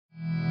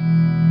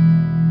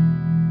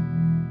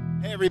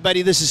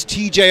everybody. This is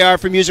TJR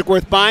for Music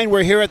Worth Buying.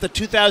 We're here at the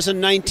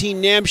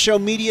 2019 NAMM Show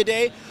Media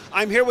Day.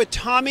 I'm here with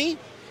Tommy,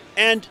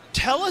 and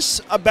tell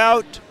us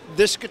about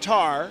this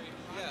guitar.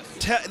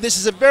 This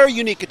is a very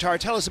unique guitar.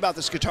 Tell us about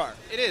this guitar.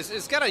 It is.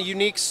 It's got a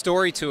unique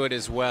story to it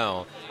as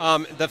well.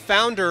 The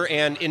founder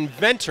and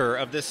inventor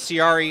of this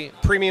Ciari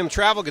premium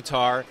travel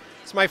guitar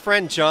is my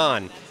friend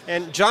John.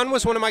 And John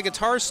was one of my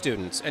guitar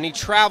students, and he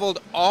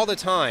traveled all the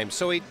time,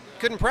 so he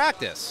couldn't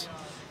practice.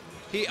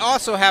 He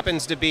also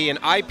happens to be an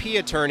IP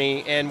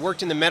attorney and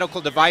worked in the medical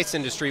device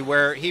industry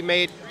where he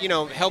made,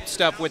 helped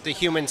stuff with the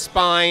human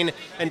spine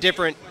and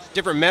different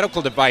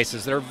medical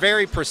devices that are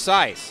very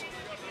precise.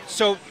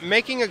 So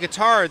making a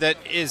guitar that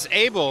is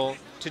able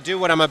to do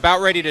what I'm about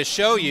ready to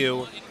show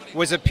you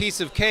was a piece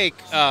of cake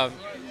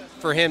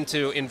for him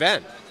to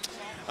invent.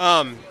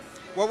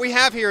 What we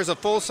have here is a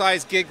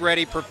full-size,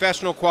 gig-ready,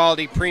 professional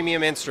quality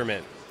premium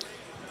instrument.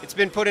 It's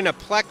been put in a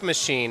Plek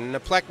machine, and the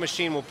Plek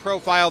machine will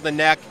profile the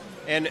neck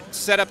and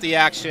set up the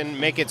action,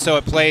 make it so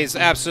it plays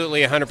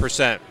absolutely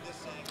 100%.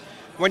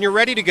 When you're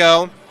ready to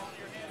go,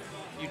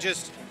 you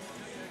just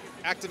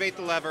activate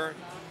the lever,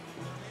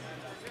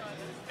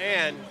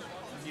 and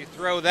you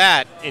throw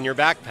that in your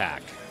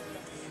backpack.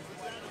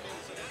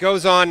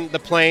 Goes on the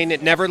plane,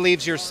 it never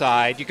leaves your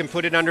side. You can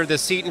put it under the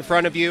seat in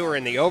front of you or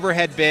in the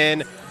overhead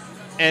bin,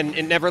 and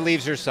it never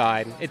leaves your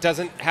side. It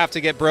doesn't have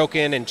to get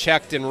broken and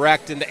checked and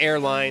wrecked in the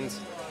airlines.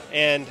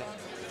 And,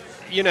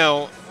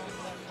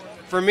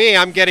 for me,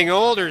 I'm getting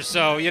older,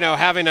 so,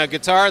 having a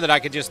guitar that I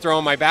could just throw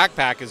in my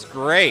backpack is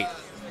great.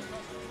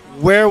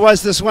 Where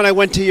was this when I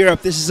went to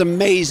Europe? This is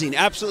amazing,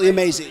 absolutely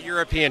amazing.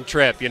 European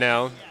trip,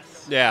 Yeah.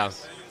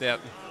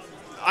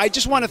 I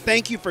just want to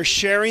thank you for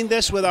sharing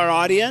this with our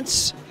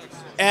audience.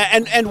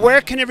 And where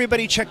can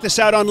everybody check this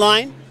out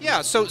online?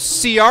 Yeah, so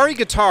Ciari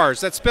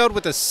Guitars, that's spelled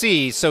with a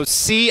C, so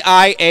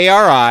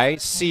C-I-A-R-I,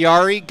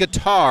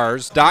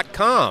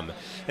 ciariguitars.com.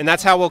 And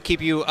that's how we'll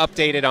keep you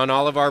updated on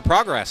all of our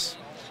progress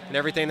and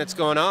everything that's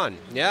going on.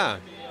 Yeah.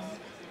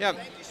 Thank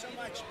you so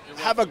much.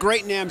 Have a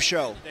great NAMM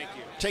show. Thank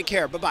you. Take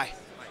care. Bye-bye.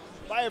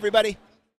 Bye, everybody.